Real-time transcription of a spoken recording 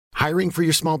Hiring for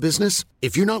your small business?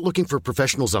 If you're not looking for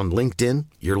professionals on LinkedIn,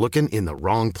 you're looking in the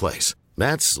wrong place.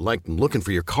 That's like looking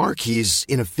for your car keys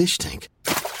in a fish tank.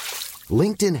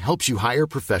 LinkedIn helps you hire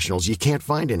professionals you can't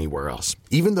find anywhere else,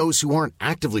 even those who aren't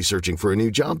actively searching for a new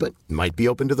job but might be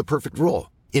open to the perfect role.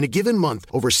 In a given month,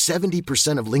 over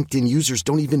 70% of LinkedIn users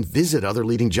don't even visit other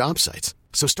leading job sites.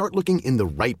 So start looking in the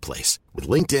right place. With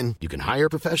LinkedIn, you can hire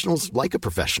professionals like a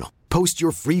professional. Post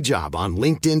your free job on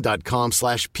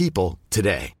linkedin.com/people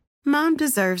today. Mom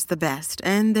deserves the best,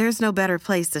 and there's no better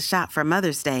place to shop for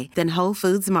Mother's Day than Whole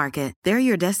Foods Market. They're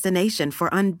your destination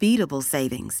for unbeatable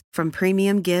savings, from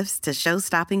premium gifts to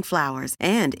show-stopping flowers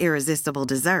and irresistible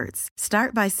desserts.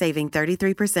 Start by saving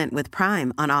 33% with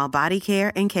Prime on all body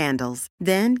care and candles.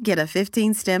 Then get a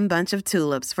 15-stem bunch of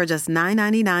tulips for just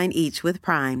 $9.99 each with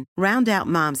Prime. Round out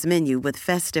Mom's menu with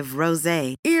festive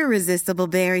rosé, irresistible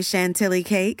berry chantilly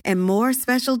cake, and more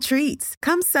special treats.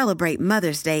 Come celebrate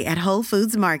Mother's Day at Whole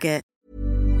Foods Market.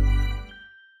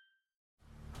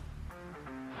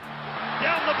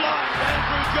 Down the blind,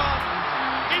 Andrew John.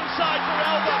 Inside for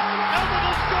Albert. Albert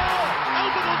will score.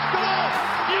 Albert will score.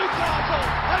 Newcastle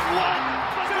have won.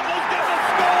 Siddle's going to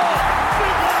score.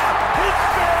 Fiddler, it's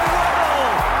farewell.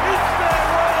 It's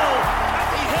farewell.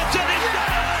 He hits it. He's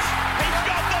got it. He's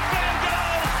got the fan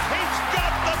goal. He's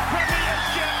got the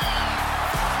premiership.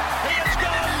 He has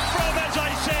gone from, as I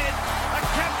said, a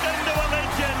captain to a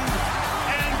legend,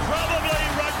 and probably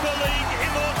rugby league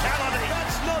immortality.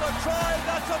 That's not a try.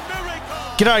 That's a miracle.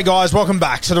 G'day guys, welcome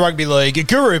back to the Rugby League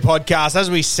Guru podcast. As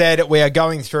we said, we are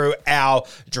going through our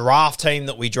draft team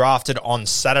that we drafted on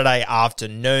Saturday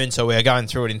afternoon. So we are going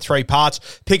through it in three parts.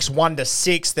 Picks 1 to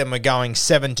 6, then we're going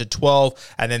 7 to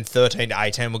 12, and then 13 to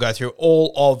 18. We'll go through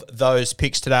all of those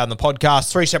picks today on the podcast.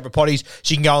 3 separate potties,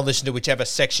 so you can go and listen to whichever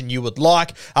section you would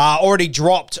like. Already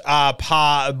dropped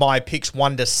my picks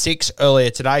 1 to 6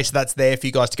 earlier today, so that's there for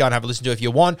you guys to go and have a listen to if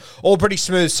you want. All pretty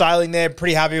smooth sailing there.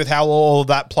 Pretty happy with how all of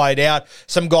that played out.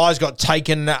 Some guys got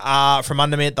taken from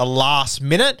under me at the last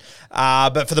minute,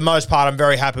 but for the most part, I'm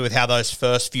very happy with how those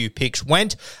first few picks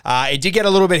went. It did get a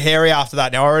little bit hairy after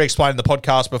that. Now, I already explained in the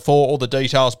podcast before all the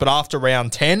details, but after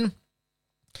round 10,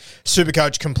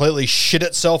 Supercoach completely shit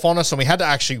itself on us, and we had to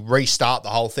actually restart the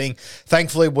whole thing.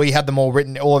 Thankfully, we had them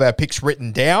all of our picks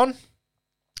written down,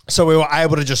 so we were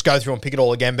able to just go through and pick it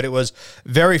all again, but it was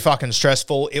very fucking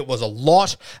stressful. It was a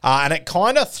lot, and it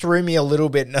kind of threw me a little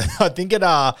bit. I think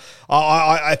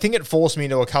it forced me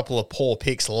into a couple of poor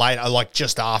picks later, like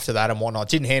just after that and whatnot.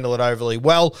 Didn't handle it overly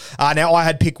well. Now I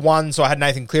had pick 1, so I had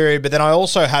Nathan Cleary, but then I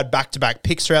also had back-to-back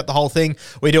picks throughout the whole thing.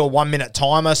 We do a 1-minute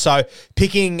timer, so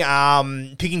picking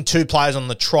 2 players on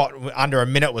the trot under a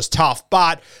minute was tough,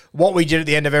 but what we did at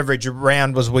the end of every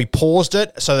round was we paused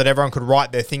it so that everyone could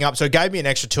write their thing up. So it gave me an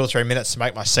extra 2 or 3 minutes to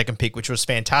make my second pick, which was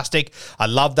fantastic. I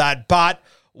love that. But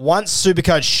once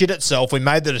Supercoach shit itself, we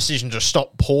made the decision to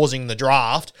stop pausing the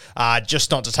draft,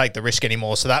 just not to take the risk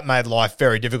anymore. So that made life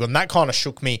very difficult, and that kind of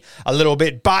shook me a little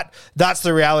bit. But that's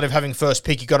the reality of having first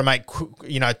pick. You've got to make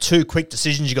 2 quick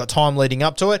decisions. You've got time leading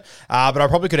up to it, but I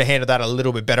probably could have handled that a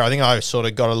little bit better. I think I sort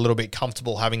of got a little bit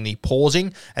comfortable having the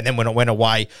pausing, and then when it went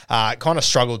away, kind of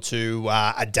struggled to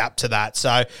adapt to that.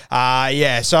 So,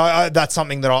 that's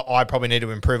something that I probably need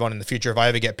to improve on in the future if I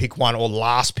ever get pick 1 or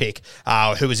last pick,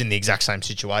 who was in the exact same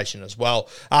situation as well.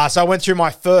 So I went through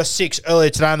my first 6 earlier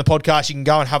today on the podcast. You can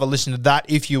go and have a listen to that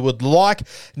if you would like.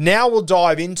 Now we'll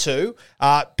dive into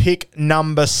pick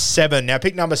number 7. Now,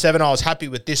 pick number 7, I was happy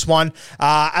with this one.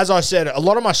 As I said, a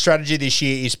lot of my strategy this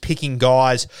year is picking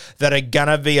guys that are going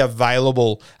to be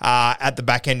available at the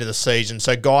back end of the season.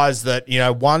 So guys that,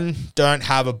 1, don't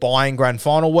have a bye-in grand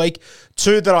final week,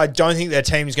 2, that I don't think their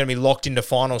team is going to be locked into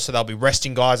finals, so they'll be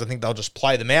resting guys. I think they'll just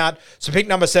play them out. So pick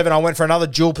number 7, I went for another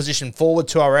dual position forward,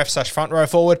 2RF/front row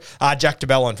forward, Jack de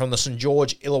Belin from the St.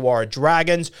 George Illawarra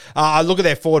Dragons. I look at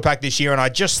their forward pack this year, and I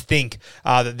just think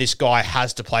that this guy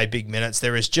has to play big minutes.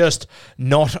 There is just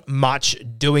not much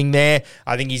doing there.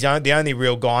 I think he's the only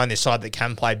real guy on this side that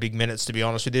can play big minutes, to be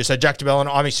honest with you. So Jack de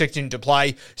Belin, I'm expecting him to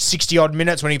play 60-odd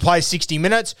minutes. When he plays 60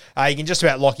 minutes, you can just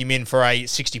about lock him in for a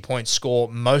 60-point score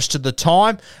most of the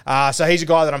time. So he's a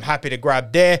guy that I'm happy to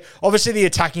grab there. Obviously, the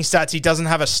attacking stats, he doesn't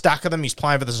have a stack of them. He's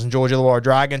playing for the St. George Illawarra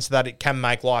Dragons, so that it can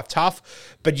make life tough.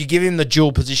 But you give him the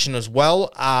dual position as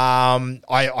well.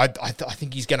 I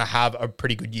think he's going to have a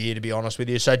pretty good year, to be honest with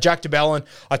you. So Jack de Belin,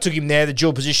 I took him there. The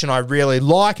dual position I really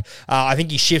like. I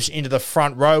think he shifts into the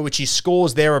front row, which his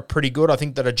scores there are pretty good. I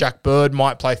think that a Jack Bird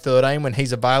might play 13 when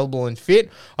he's available and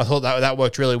fit. I thought that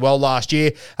worked really well last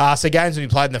year. So games when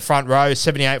he played in the front row,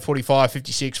 78, 45,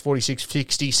 56, 46, 56,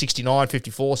 60, 69,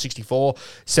 54, 64,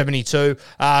 72.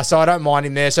 So I don't mind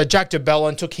him there. So Jack de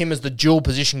Belin, took him as the dual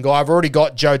position guy. I've already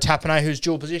got Joe Tapine, who's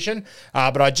dual position,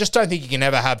 but I just don't think you can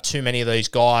ever have too many of these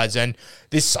guys. And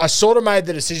this, I sort of made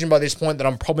the decision by this point that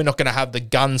I'm probably not going to have the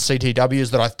gun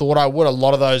CTWs that I thought I would. A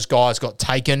lot of those guys got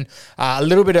taken a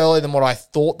little bit earlier than what I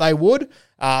thought they would.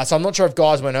 So I'm not sure if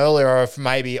guys went earlier or if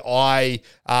maybe I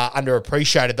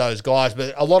underappreciated those guys,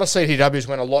 but a lot of CTWs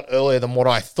went a lot earlier than what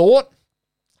I thought.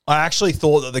 I actually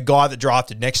thought that the guy that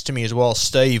drafted next to me as well,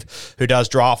 Steve, who does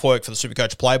draft work for the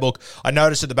Supercoach Playbook, I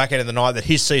noticed at the back end of the night that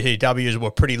his CTWs were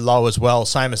pretty low as well,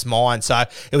 same as mine. So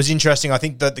it was interesting. I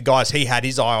think that the guys he had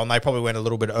his eye on, they probably went a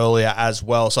little bit earlier as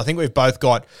well. So I think we've both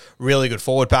got really good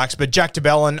forward packs. But Jack de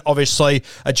Belin, obviously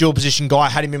a dual position guy, I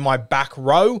had him in my back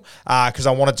row because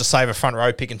I wanted to save a front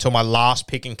row pick until my last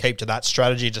pick and keep to that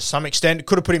strategy to some extent.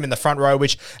 Could have put him in the front row,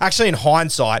 which actually in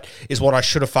hindsight is what I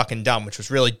should have fucking done, which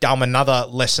was really dumb. Another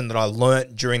lesson that I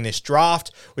learnt during this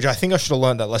draft, which I think I should have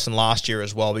learned that lesson last year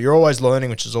as well, but you're always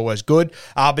learning, which is always good.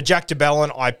 But Jack de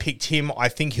Belin, I picked him. I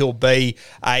think he'll be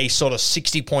a sort of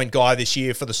 60-point guy this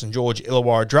year for the St. George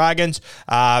Illawarra Dragons.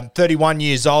 31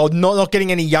 years old, not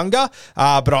getting any younger,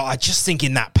 but I just think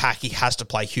in that pack he has to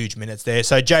play huge minutes there.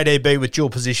 So JDB with dual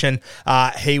position,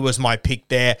 he was my pick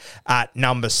there at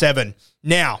number 7.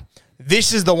 Now,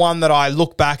 this is the one that I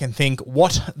look back and think,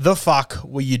 what the fuck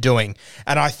were you doing?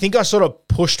 And I think I sort of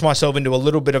pushed myself into a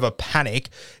little bit of a panic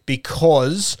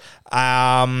because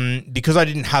I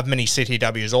didn't have many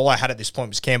CTWs. All I had at this point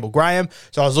was Campbell Graham.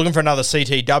 So I was looking for another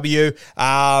CTW.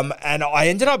 And I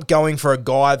ended up going for a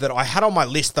guy that I had on my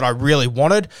list that I really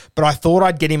wanted, but I thought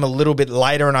I'd get him a little bit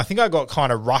later. And I think I got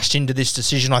kind of rushed into this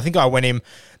decision. I think I went him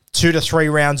 2 to 3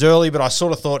 rounds early, but I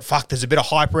sort of thought, fuck, there's a bit of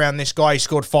hype around this guy. He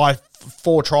scored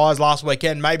 4 tries last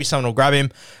weekend. Maybe someone will grab him.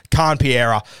 Khan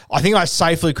Piera. I think I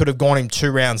safely could have gone him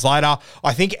 2 rounds later.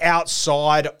 I think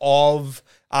outside of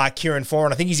Kieran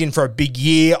Foran, I think he's in for a big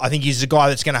year. I think he's a guy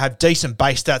that's going to have decent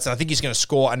base stats, and I think he's going to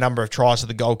score a number of tries for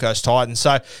the Gold Coast Titans.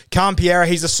 So Khan Piera,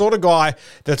 he's the sort of guy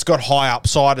that's got high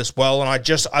upside as well. And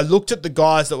I looked at the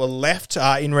guys that were left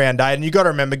in round 8, and you got to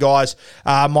remember, guys,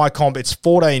 my comp, it's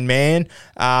 14 man.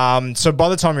 So by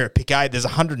the time you're at pick 8, there's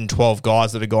 112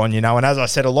 guys that are gone, you know. And as I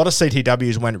said, a lot of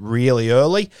CTWs went really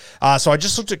early. So I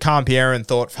just looked at Khan Piera and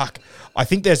thought, fuck, I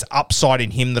think there's upside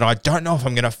in him that I don't know if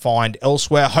I'm going to find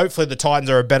elsewhere. Hopefully the Titans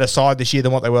are a better side this year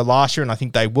than what they were last year, and I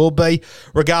think they will be.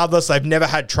 Regardless, they've never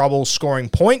had trouble scoring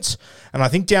points, and I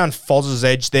think down Foz's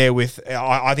edge there with,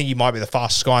 I think he might be the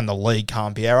fastest guy in the league,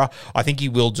 Khan Piera. I think he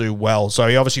will do well. So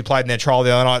he obviously played in their trial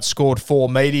the other night, scored 4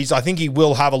 meaties. I think he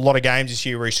will have a lot of games this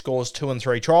year where he scores 2 and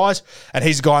 3 tries, and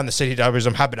he's a guy in the CTWs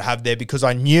I'm happy to have there because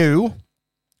I knew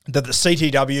that the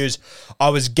CTWs I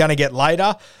was going to get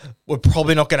later were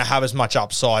probably not going to have as much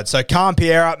upside. So Khan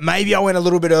Piera, maybe I went a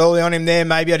little bit early on him there.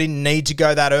 Maybe I didn't need to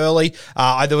go that early.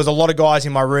 There was a lot of guys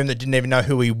in my room that didn't even know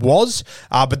who he was,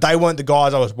 but they weren't the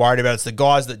guys I was worried about. It's the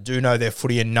guys that do know their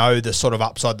footy and know the sort of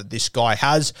upside that this guy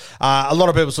has. A lot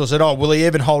of people sort of said, will he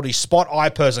even hold his spot? I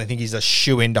personally think he's a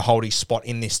shoe-in to hold his spot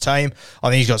in this team. I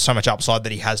think he's got so much upside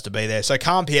that he has to be there. So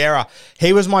Khan Piera,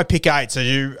 he was my pick 8. So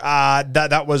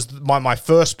that was my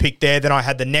first pick there. Then I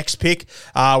had the next pick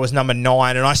was number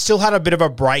 9, and I still had a bit of a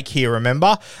break here,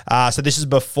 remember? So this is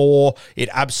before it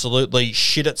absolutely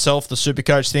shit itself, the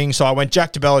Supercoach thing. So I went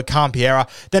Jack de Belin, Khan Piera.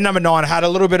 Then number 9, I had a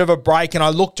little bit of a break, and I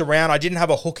looked around. I didn't have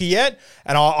a hooker yet,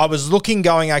 and I was looking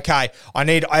going, okay,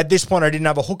 at this point I didn't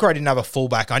have a hooker, I didn't have a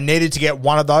fullback. I needed to get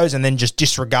one of those and then just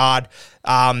disregard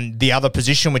the other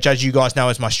position, which, as you guys know,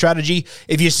 is my strategy.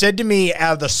 If you said to me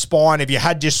out of the spine, if you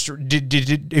had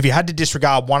to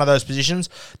disregard one of those positions,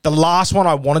 the last one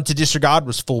I wanted to disregard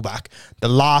was fullback. The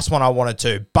last one I wanted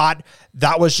to, but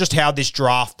that was just how this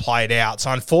draft played out.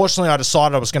 So unfortunately, I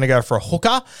decided I was going to go for a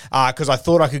hooker because I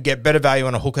thought I could get better value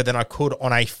on a hooker than I could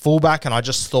on a fullback, and I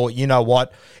just thought, you know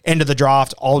what, end of the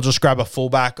draft, I'll just grab a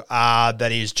fullback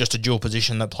that is just a dual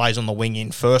position that plays on the wing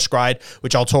in first grade,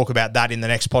 which I'll talk about that in the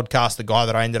next podcast, the guy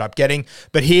that I ended up getting.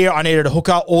 But here, I needed a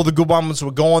hooker. All the good ones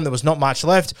were gone. There was not much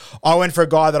left. I went for a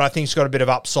guy that I think's got a bit of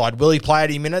upside. Will he play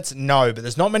 80 minutes? No, but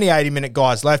there's not many 80-minute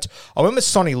guys left. I went with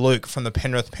Sonny Luke from the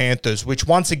Penrith Panthers, which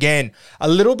once again, a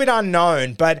little bit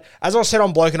unknown, but as I said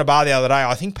on Bloke in a Bar the other day,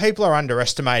 I think people are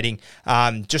underestimating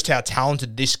just how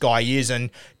talented this guy is. And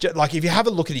like, if you have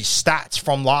a look at his stats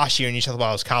from last year in New South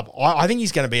Wales Cup, I think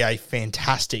he's going to be a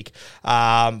fantastic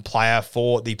player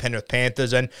for the Penrith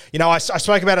Panthers. And, you know, I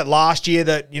spoke about it last year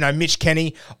that, you know, Mitch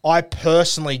Kenny, I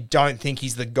personally don't think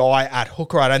he's the guy at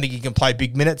hooker. I don't think he can play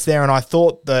big minutes there. And I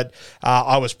thought that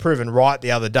I was proven right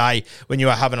the other day when you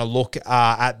were having a look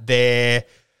at their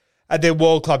at their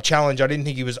World Club Challenge. I didn't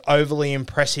think he was overly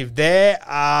impressive there.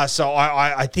 So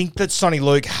I think that Sonny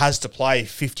Luke has to play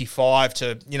 55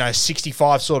 to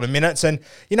 65 sort of minutes. And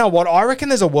you know what? I reckon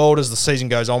there's a world as the season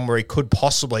goes on where he could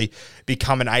possibly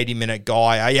become an 80-minute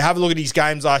guy. You have a look at his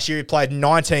games last year. He played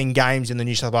 19 games in the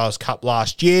New South Wales Cup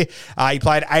last year. He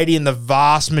played 80 in the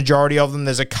vast majority of them.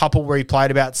 There's a couple where he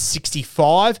played about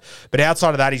 65. But outside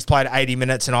of that, he's played 80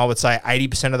 minutes, and I would say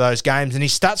 80% of those games. And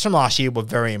his stats from last year were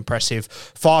very impressive.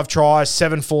 5 tries,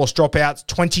 7 forced dropouts,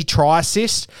 20 try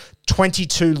assists,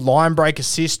 22 line break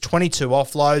assists, 22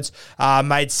 offloads,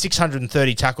 made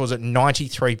 630 tackles at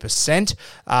 93%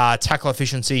 tackle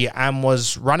efficiency, and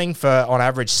was running for, on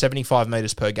average, 75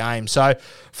 metres per game. So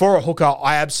for a hooker,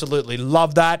 I absolutely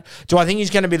love that. Do I think he's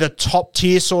going to be the top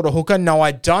tier sort of hooker? No,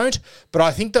 I don't. But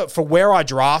I think that for where I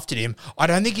drafted him, I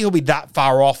don't think he'll be that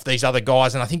far off these other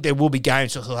guys, and I think there will be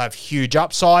games where he'll have huge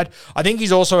upside. I think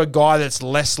he's also a guy that's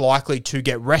less likely to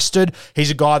get rested.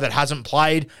 He's a guy that hasn't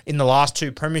played in the last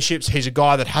 2 premierships. He's a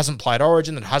guy that hasn't played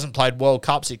Origin, that hasn't played World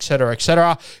Cups, etc.,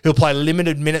 etc. He'll play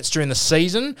limited minutes during the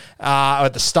season, at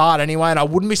the start anyway, and I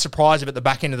wouldn't be surprised if at the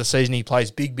back end of the season he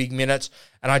plays big minutes,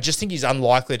 and I just think he's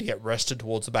unlikely to get rested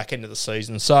towards the back end of the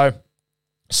season. So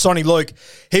Sonny Luke,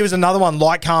 he was another one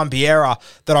like Khan Pereira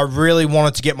that I really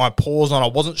wanted to get my paws on. I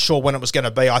wasn't sure when it was going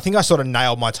to be. I think I sort of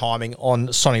nailed my timing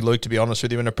on Sonny Luke, to be honest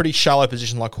with you, in a pretty shallow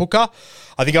position like hooker.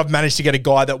 I think I've managed to get a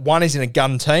guy that, one, is in a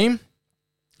gun team,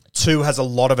 2, has a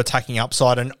lot of attacking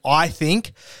upside, and I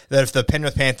think that if the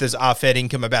Penrith Panthers are fair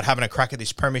income about having a crack at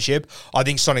this premiership, I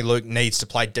think Sonny Luke needs to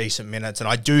play decent minutes, and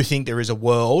I do think there is a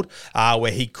world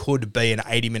where he could be an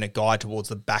 80-minute guy towards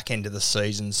the back end of the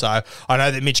season. So I know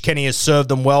that Mitch Kenny has served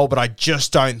them well, but I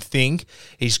just don't think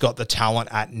he's got the talent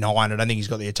at 9. I don't think he's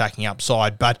got the attacking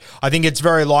upside, but I think it's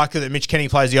very likely that Mitch Kenny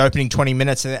plays the opening 20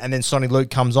 minutes and then Sonny Luke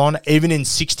comes on. Even in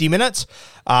 60 minutes,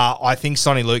 I think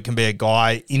Sonny Luke can be a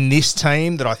guy in this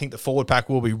team that I think the forward pack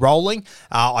will be rolling.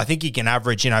 I think he can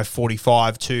average,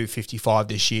 45 to 55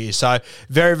 this year. So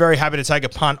very, very happy to take a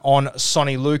punt on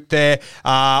Sonny Luke there.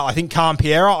 I think Khan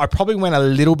Pereira, I probably went a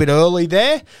little bit early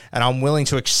there, and I'm willing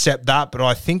to accept that. But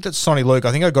I think that Sonny Luke,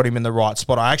 I think I got him in the right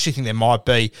spot. I actually think there might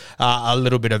be a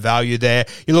little bit of value there.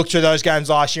 You look through those games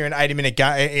last year, an 80-minute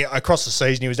game across the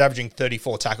season, he was averaging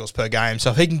 34 tackles per game. So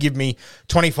if he can give me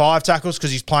 25 tackles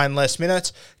because he's playing less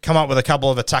minutes, come up with a couple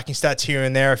of attacking stats here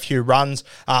and there, a few runs,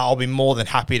 I'll be more than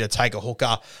happy to take a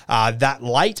hooker that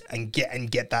late and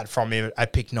get that from him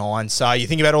at pick 9. So you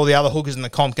think about all the other hookers in the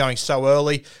comp going so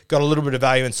early, got a little bit of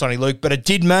value in Sonny Luke, but it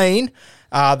did mean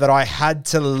that I had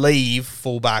to leave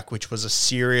fullback, which was a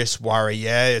serious worry.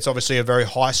 Yeah, it's obviously a very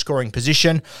high-scoring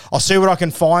position. I'll see what I can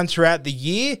find throughout the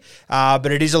year,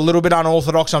 but it is a little bit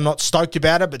unorthodox. I'm not stoked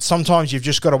about it, but sometimes you've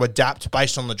just got to adapt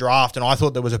based on the draft, and I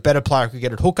thought there was a better player I could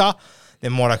get at hooker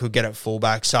than what I could get at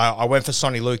fullback. So I went for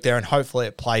Sonny Luke there, and hopefully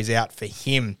it plays out for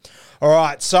him. All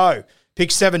right, so pick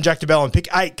 7, Jack DeBellin. Pick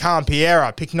 8, Khan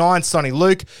Pereira. Pick 9, Sonny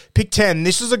Luke. Pick 10,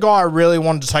 this is a guy I really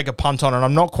wanted to take a punt on, and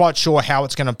I'm not quite sure how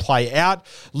it's going to play out.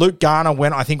 Luke Garner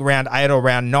went, I think, round 8 or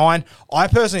round 9. I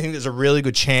personally think there's a really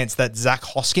good chance that Zach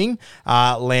Hosking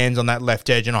lands on that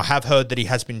left edge, and I have heard that he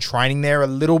has been training there a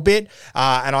little bit,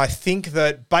 and I think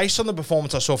that based on the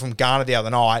performance I saw from Garner the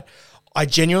other night, I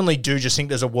genuinely do just think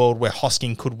there's a world where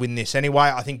Hosking could win this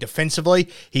anyway. I think defensively,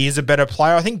 he is a better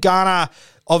player. I think Garner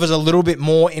offers a little bit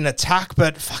more in attack,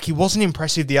 but he wasn't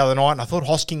impressive the other night, and I thought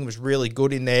Hosking was really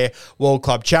good in their World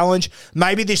Club Challenge.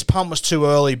 Maybe this punt was too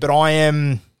early, but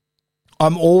I'm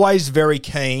always very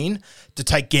keen to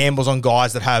take gambles on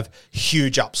guys that have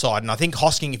huge upside. And I think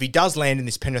Hosking, if he does land in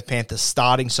this Penrith Panthers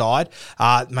starting side,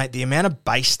 mate, the amount of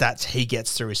base stats he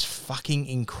gets through is fucking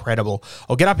incredible.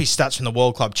 I'll get up his stats from the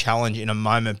World Club Challenge in a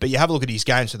moment, but you have a look at his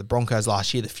games for the Broncos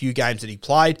last year, the few games that he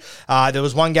played. There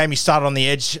was one game he started on the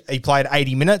edge, he played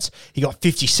 80 minutes, he got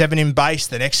 57 in base.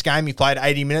 The next game he played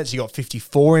 80 minutes, he got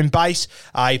 54 in base.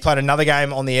 He played another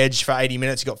game on the edge for 80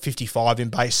 minutes, he got 55 in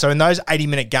base. So in those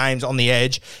 80-minute games on the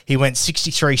edge, he went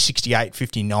 63, 68,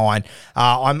 59.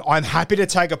 I'm happy to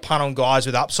take a punt on guys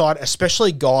with upside,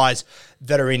 especially guys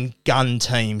that are in gun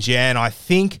teams. Yeah, and I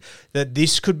think that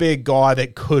this could be a guy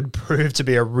that could prove to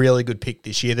be a really good pick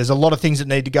this year. There's a lot of things that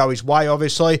need to go his way,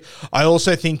 obviously. I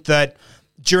also think that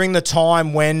during the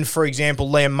time when, for example,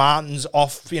 Liam Martin's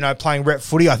off, playing rep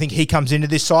footy, I think he comes into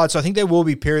this side. So I think there will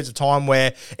be periods of time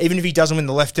where even if he doesn't win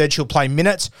the left edge, he'll play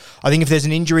minutes. I think if there's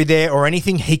an injury there or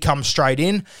anything, he comes straight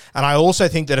in. And I also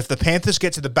think that if the Panthers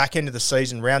get to the back end of the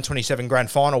season, round 27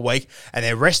 grand final week, and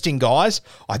they're resting guys,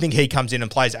 I think he comes in and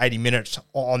plays 80 minutes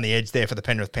on the edge there for the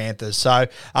Penrith Panthers. So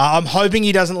I'm hoping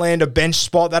he doesn't land a bench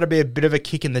spot. That'd be a bit of a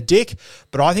kick in the dick.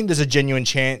 But I think there's a genuine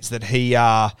chance that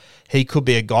he could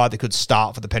be a guy that could start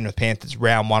start for the Penrith Panthers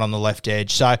round 1 on the left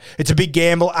edge. So it's a big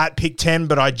gamble at pick 10,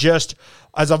 but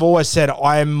as I've always said,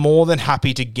 I am more than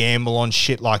happy to gamble on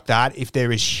shit like that if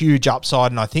there is huge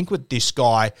upside. And I think with this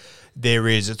guy, there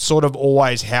is. It's sort of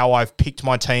always how I've picked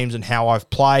my teams and how I've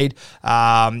played.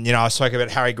 I spoke about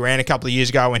Harry Grant a couple of years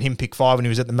ago when him picked 5 when he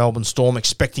was at the Melbourne Storm,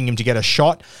 expecting him to get a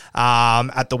shot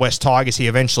at the West Tigers. He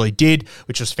eventually did,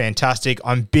 which was fantastic.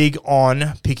 I'm big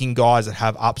on picking guys that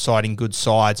have upside in good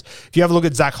sides. If you have a look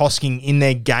at Zach Hosking in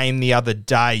their game the other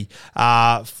day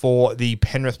for the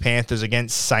Penrith Panthers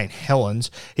against St. Helens,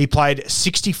 he played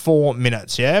 64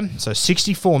 minutes, So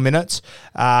 64 minutes.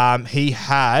 He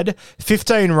had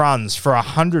 15 runs for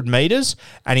 100 metres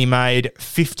and he made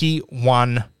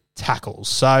 51 tackles.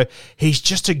 So he's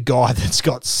just a guy that's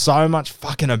got so much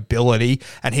fucking ability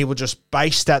and he will just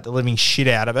base stat the living shit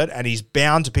out of it, and he's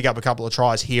bound to pick up a couple of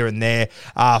tries here and there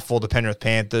for the Penrith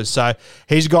Panthers. So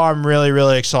he's a guy I'm really,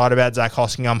 really excited about, Zach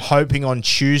Hosking. I'm hoping on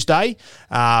Tuesday,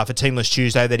 for Teamless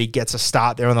Tuesday, that he gets a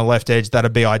start there on the left edge.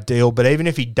 That'd be ideal. But even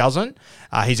if he doesn't,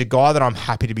 he's a guy that I'm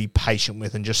happy to be patient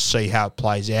with and just see how it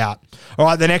plays out. All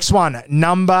right, the next one,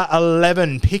 number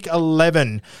 11, pick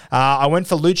 11. I went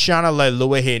for Luciano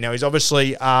Leilua here. Now, he's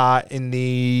obviously in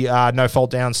the no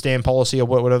fault down stand policy or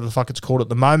whatever the fuck it's called at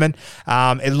the moment.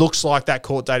 It looks like that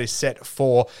court date is set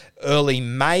for early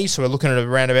May, so we're looking at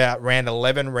around about round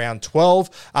 11, round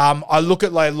 12. I look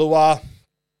at Leilua.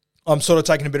 I'm sort of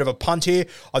taking a bit of a punt here.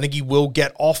 I think he will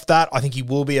get off that. I think he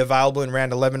will be available in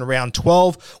round 11, round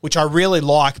 12, which I really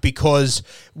like because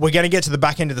we're going to get to the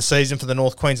back end of the season for the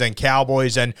North Queensland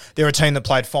Cowboys, and they're a team that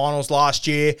played finals last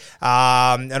year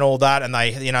and all that, and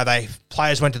they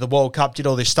players went to the World Cup, did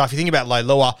all this stuff. You think about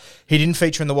Leilua, he didn't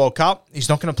feature in the World Cup. He's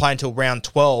not going to play until round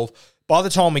 12. By the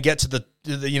time we get to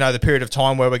the period of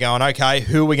time where we're going, okay,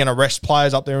 who are we going to rest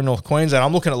players up there in North Queensland?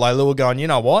 I'm looking at Leilua going, you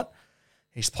know what?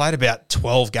 He's played about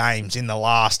 12 games in the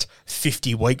last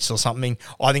 50 weeks or something.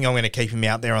 I think I'm going to keep him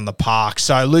out there on the park.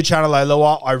 So Luciano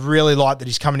Leilua, I really like that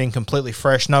he's coming in completely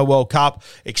fresh. No World Cup,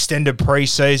 extended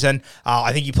preseason.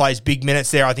 I think he plays big minutes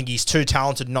there. I think he's too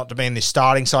talented not to be in this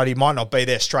starting side. He might not be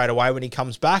there straight away when he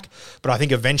comes back, but I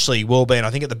think eventually he will be. And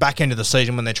I think at the back end of the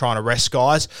season when they're trying to rest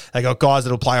guys, they got guys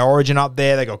that'll play Origin up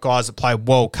there. They got guys that play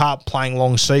World Cup, playing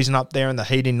long season up there in the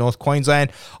heat in North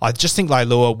Queensland. I just think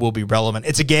Leilua will be relevant.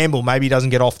 It's a gamble. Maybe he doesn't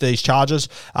get off these charges.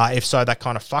 If so, that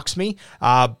kind of fucks me.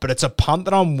 But it's a punt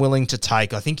that I'm willing to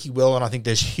take. I think he will, and I think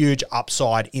there's huge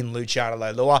upside in Luciano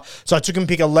Leilua. So I took him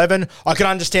pick 11. I can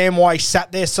understand why he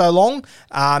sat there so long,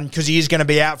 because he is going to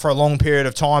be out for a long period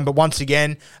of time. But once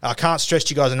again, I can't stress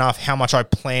to you guys enough how much I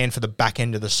plan for the back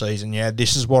end of the season. Yeah,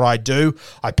 this is what I do.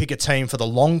 I pick a team for the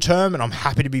long term, and I'm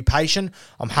happy to be patient.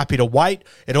 I'm happy to wait.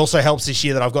 It also helps this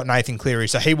year that I've got Nathan Cleary,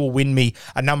 so he will win me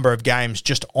a number of games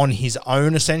just on his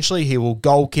own, essentially. He will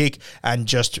goal kick and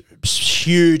just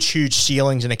huge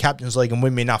ceilings in a captain's league and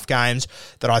win me enough games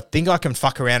that I think I can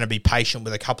fuck around and be patient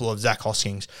with a couple of Zach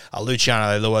Hoskings,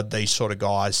 Luciano Leilua, these sort of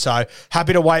guys. So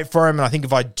happy to wait for him, and I think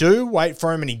if I do wait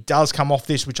for him and he does come off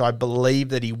this, which I believe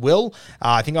that he will,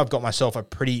 I think I've got myself a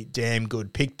pretty damn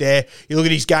good pick there. You look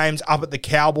at his games up at the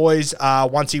Cowboys,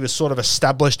 once he was sort of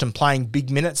established and playing big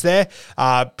minutes there,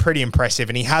 pretty impressive,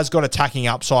 and he has got attacking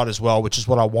upside as well, which is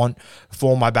what I want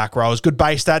for my back rows. Good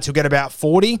base stats, he'll get about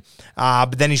 40,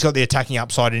 but then he's got the attacking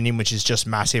upside in him, which is just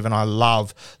massive, and I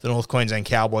love the North Queensland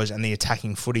Cowboys and the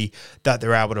attacking footy that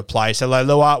they're able to play. So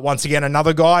Leilua, once again,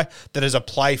 another guy that is a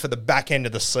play for the back end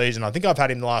of the season. I think I've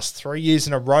had him the last 3 years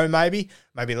in a row, maybe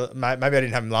I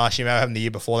didn't have him last year, maybe I had him the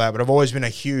year before that, but I've always been a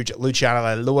huge Luciano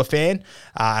Leilua fan,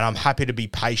 and I'm happy to be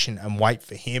patient and wait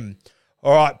for him.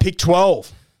 All right, pick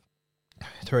 12.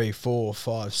 3, 4,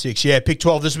 5, 6. Yeah, pick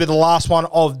 12. This will be the last one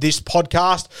of this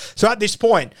podcast. So at this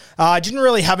point, I didn't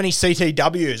really have any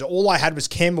CTWs. All I had was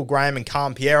Campbell Graham and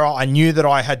Cam Piera. I knew that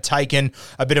I had taken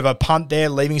a bit of a punt there,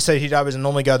 leaving CTWs and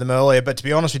normally go them earlier. But to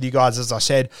be honest with you guys, as I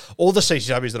said, all the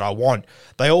CTWs that I want,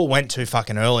 they all went too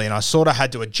fucking early. And I sort of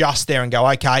had to adjust there and go,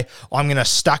 okay, I'm going to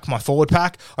stack my forward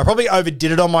pack. I probably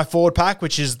overdid it on my forward pack,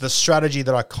 which is the strategy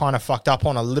that I kind of fucked up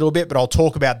on a little bit. But I'll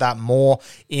talk about that more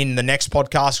in the next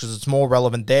podcast because it's more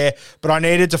relevant there. But I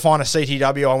needed to find a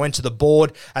CTW. I went to the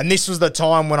board, and this was the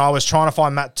time when I was trying to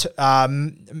find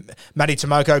Matty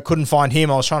Tomoko. Couldn't find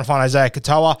him. I was trying to find Isaiah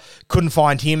Katoa. Couldn't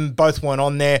find him. Both weren't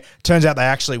on there. Turns out they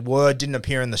actually were. Didn't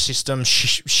appear in the system.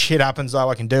 Shit happens, though.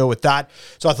 I can deal with that.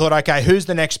 So I thought, okay, who's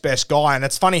the next best guy? And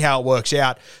it's funny how it works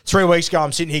out. 3 weeks ago,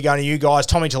 I'm sitting here going to you guys,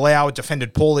 Tommy Talau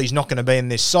defended poorly. He's not going to be in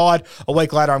this side. A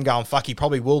week later, I'm going, fuck, he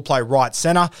probably will play right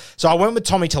centre. So I went with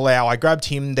Tommy Talau. I grabbed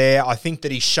him there. I think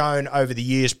that he's shown over the the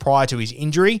years prior to his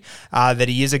injury, that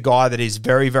he is a guy that is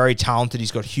very, very talented.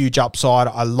 He's got huge upside.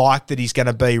 I like that he's going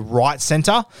to be right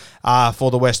centre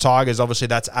for the West Tigers. Obviously,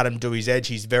 that's Adam Douei's edge.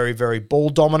 He's very, very ball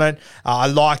dominant. I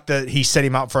like that he set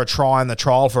him up for a try in the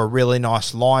trial for a really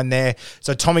nice line there.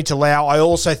 So Tommy Talau, I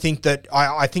also think that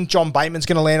I think John Bateman's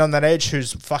going to land on that edge,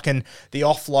 who's fucking the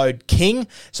offload king.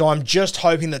 So I'm just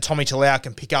hoping that Tommy Talau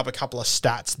can pick up a couple of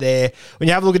stats there. When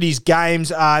you have a look at his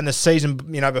games in the season,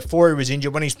 before he was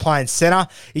injured, when he's playing centre,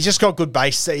 he's just got good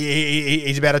base.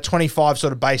 He's about a 25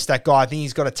 sort of base stat guy. I think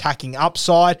he's got attacking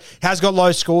upside. He has got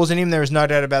low scores in him. There is no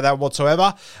doubt about that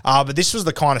whatsoever. But this was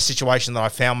the kind of situation that I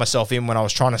found myself in when I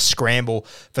was trying to scramble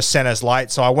for centres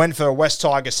late. So I went for a West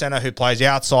Tiger centre who plays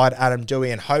outside Adam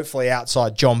Douei and hopefully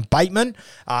outside John Bateman.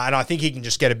 And I think he can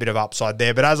just get a bit of upside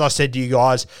there. But as I said to you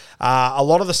guys, a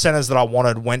lot of the centres that I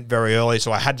wanted went very early,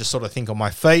 so I had to sort of think on my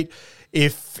feet.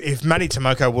 If Matty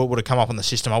Tomoko would have come up on the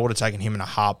system, I would have taken him in a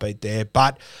heartbeat there.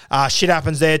 But shit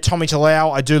happens there. Tommy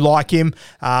Talau, I do like him.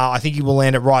 I think he will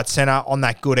land at right centre on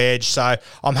that good edge. So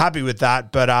I'm happy with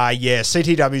that. But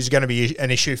CTW is going to be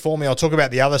an issue for me. I'll talk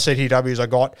about the other CTWs I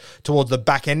got towards the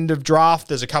back end of draft.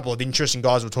 There's a couple of interesting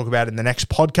guys we'll talk about in the next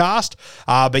podcast.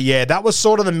 But yeah, that was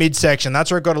sort of the midsection.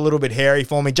 That's where it got a little bit hairy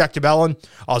for me. Jack DeBellin,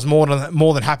 I was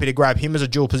more than happy to grab him as a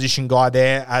dual position guy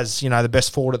there as, the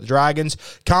best forward at the Dragons.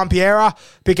 Campiera,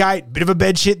 pick 8, bit of a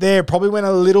bed shit there. Probably went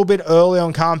a little bit early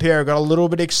on Campiera, got a little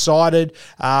bit excited.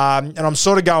 And I'm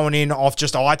sort of going in off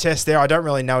just eye test there. I don't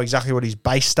really know exactly what his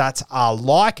base stats are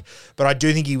like, but I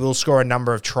do think he will score a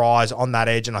number of tries on that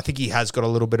edge, and I think he has got a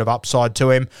little bit of upside to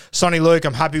him. Sonny Luke,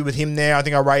 I'm happy with him there. I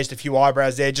think I raised a few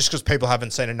eyebrows there just because people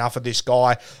haven't seen enough of this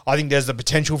guy. I think there's the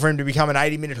potential for him to become an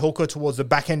 80-minute hooker towards the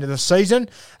back end of the season.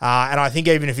 And I think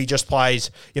even if he just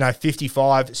plays,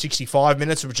 55, 65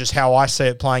 minutes, which is how I see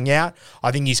it playing out,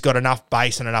 I think he's got enough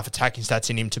base and enough attacking stats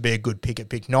in him to be a good pick at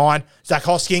pick 9. Zach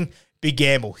Hosking, big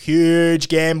gamble, huge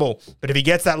gamble. But if he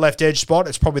gets that left edge spot,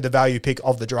 it's probably the value pick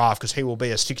of the draft because he will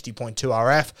be a 60.2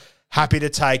 RF. Happy to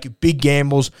take big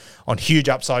gambles on huge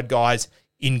upside guys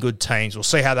in good teams. We'll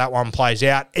see how that one plays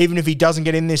out. Even if he doesn't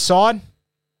get in this side,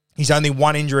 he's only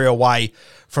one injury away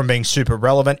from being super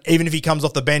relevant. Even if he comes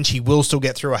off the bench, he will still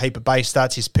get through a heap of base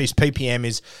stats. His PPM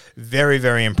is very,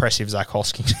 very impressive, Zach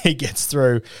Hoskins. He gets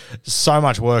through so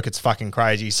much work, it's fucking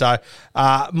crazy. So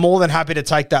more than happy to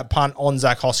take that punt on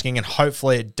Zach Hosking, and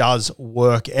hopefully it does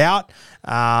work out.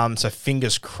 So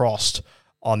fingers crossed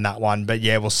on that one. But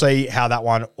yeah, we'll see how that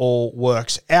one all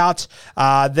works out.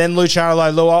 Then Luciano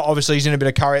Leilua, obviously he's in a bit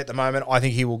of curry at the moment. I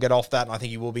think he will get off that, and I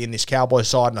think he will be in this Cowboys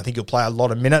side, and I think he'll play a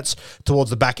lot of minutes towards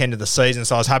the back end of the season.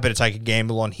 So I was happy to take a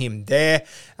gamble on him there.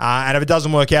 And if it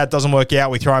doesn't work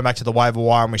out, we throw him back to the waiver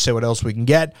wire and we see what else we can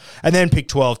get. And then pick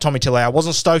 12, Tommy Talau. I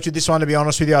wasn't stoked with this one, to be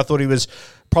honest with you. I thought he was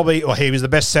he was the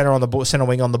best center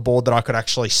wing on the board that I could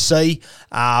actually see,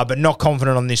 but not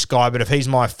confident on this guy. But if he's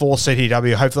my 4th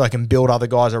CTW, hopefully I can build other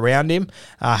guys around him.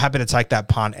 Happy to take that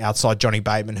punt outside Johnny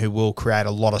Bateman, who will create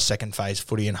a lot of second phase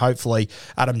footy, and hopefully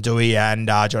Adam Douei and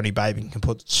Johnny Bateman can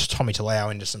put Tommy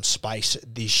Talau into some space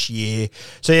this year.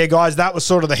 So yeah, guys, that was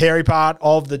sort of the hairy part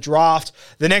of the draft.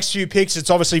 The next few picks, it's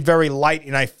obviously very late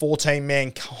in a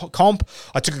 14-man comp.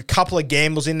 I took a couple of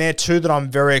gambles in there, 2 that I'm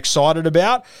very excited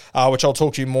about, which I'll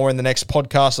talk to you more in the next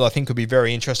podcast that I think could be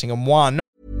very interesting. And one,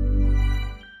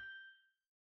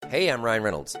 Hey, I'm Ryan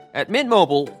Reynolds. At Mint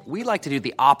Mobile, we like to do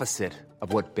the opposite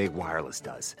of what Big Wireless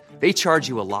does. They charge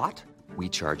you a lot, we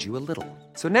charge you a little.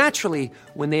 So naturally,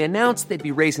 when they announced they'd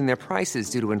be raising their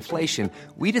prices due to inflation,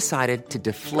 we decided to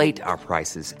deflate our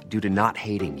prices due to not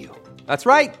hating you. That's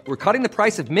right. We're cutting the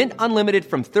price of Mint Unlimited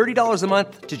from $30 a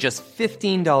month to just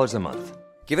 $15 a month.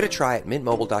 Give it a try at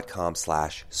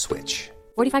mintmobile.com/switch.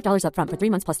 $45 up front for 3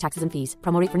 months plus taxes and fees.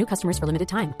 Promo rate for new customers for limited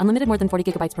time. Unlimited more than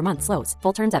 40 gigabytes per month slows.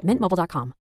 Full terms at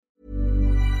mintmobile.com.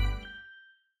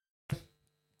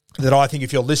 That I think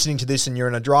if you're listening to this and you're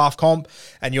in a draft comp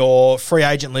and your free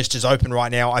agent list is open right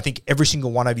now, I think every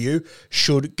single one of you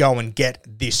should go and get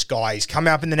this guy. He's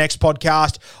coming up in the next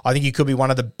podcast. I think he could be one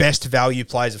of the best value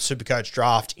players of Supercoach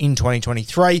Draft in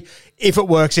 2023. If it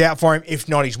works out for him, if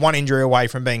not, he's one injury away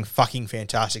from being fucking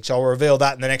fantastic. So I'll reveal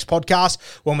that in the next podcast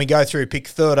when we go through pick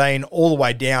 13 all the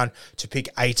way down to pick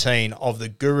 18 of the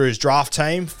Gurus draft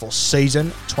team for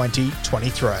season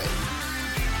 2023.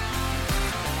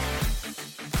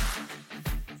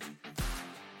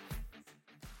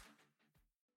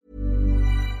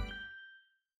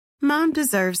 Mom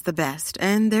deserves the best,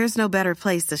 and there's no better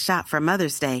place to shop for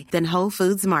Mother's Day than Whole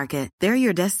Foods Market. They're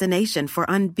your destination for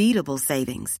unbeatable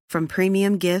savings, from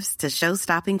premium gifts to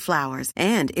show-stopping flowers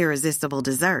and irresistible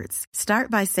desserts.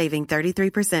 Start by saving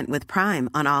 33% with Prime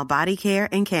on all body care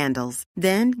and candles.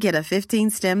 Then get a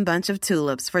 15-stem bunch of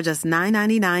tulips for just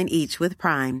 $9.99 each with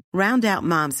Prime. Round out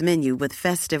Mom's menu with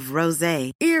festive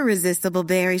rosé, irresistible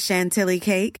berry chantilly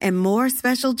cake, and more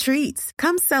special treats.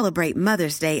 Come celebrate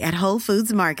Mother's Day at Whole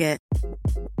Foods Market.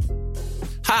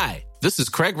 Hi, this is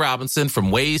Craig Robinson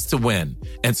from Ways to Win,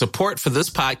 and support for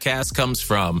this podcast comes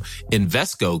from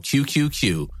Invesco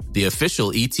QQQ, the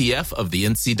official ETF of the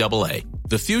NCAA.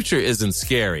 The future isn't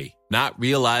scary. Not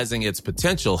realizing its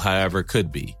potential, however,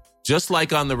 could be. Just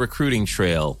like on the recruiting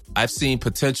trail, I've seen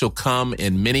potential come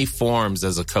in many forms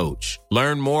as a coach.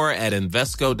 Learn more at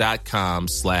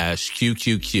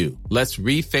Invesco.com/QQQ. Let's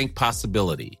rethink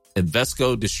possibility.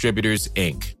 Invesco Distributors,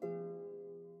 Inc.